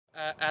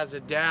As a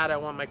dad, I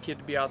want my kid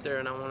to be out there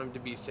and I want him to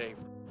be safe.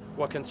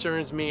 What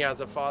concerns me as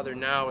a father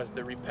now is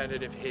the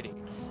repetitive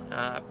hitting.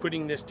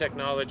 Putting this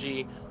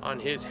technology on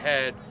his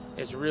head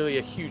is really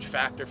a huge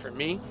factor for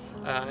me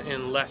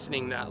in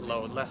lessening that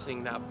load,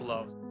 lessening that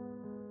blow.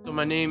 So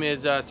my name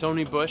is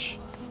Tony Busch,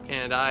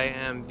 and I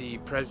am the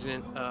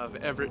president of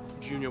Everett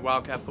Junior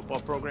Wildcat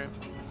Football Program,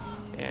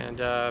 and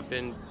I've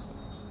been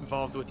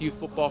involved with youth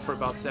football for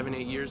about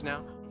 7-8 years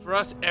now. For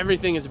us,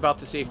 everything is about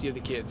the safety of the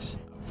kids.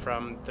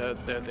 From the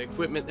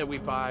equipment that we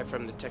buy,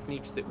 from the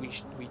techniques that we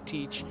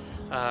teach,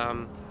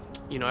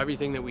 you know,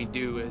 everything that we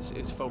do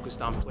is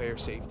focused on player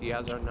safety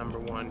as our number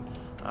one,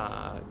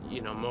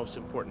 you know, most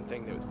important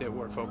thing that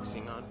we're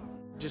focusing on.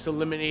 Just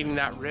eliminating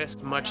that risk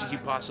as much as you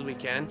possibly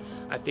can.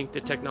 I think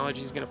the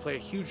technology is going to play a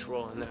huge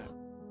role in that.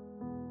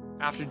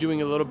 After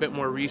doing a little bit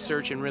more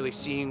research and really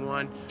seeing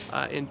one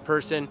in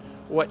person,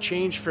 what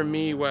changed for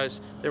me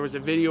was there was a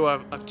video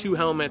of two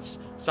helmets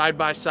side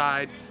by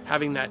side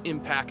having that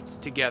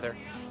impact together.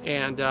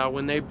 And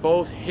when they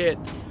both hit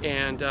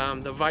and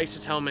the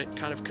VICIS helmet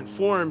kind of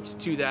conformed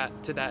to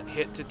that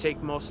hit to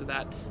take most of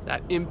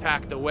that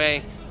impact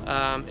away,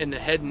 and the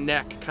head and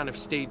neck kind of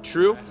stayed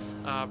true,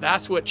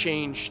 that's what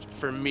changed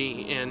for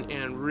me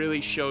and really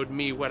showed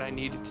me what I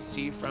needed to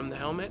see from the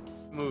helmet.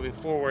 Moving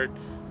forward,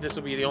 this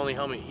will be the only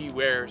helmet he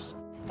wears.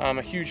 I'm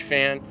a huge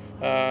fan.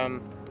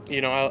 You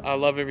know, I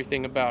love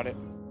everything about it.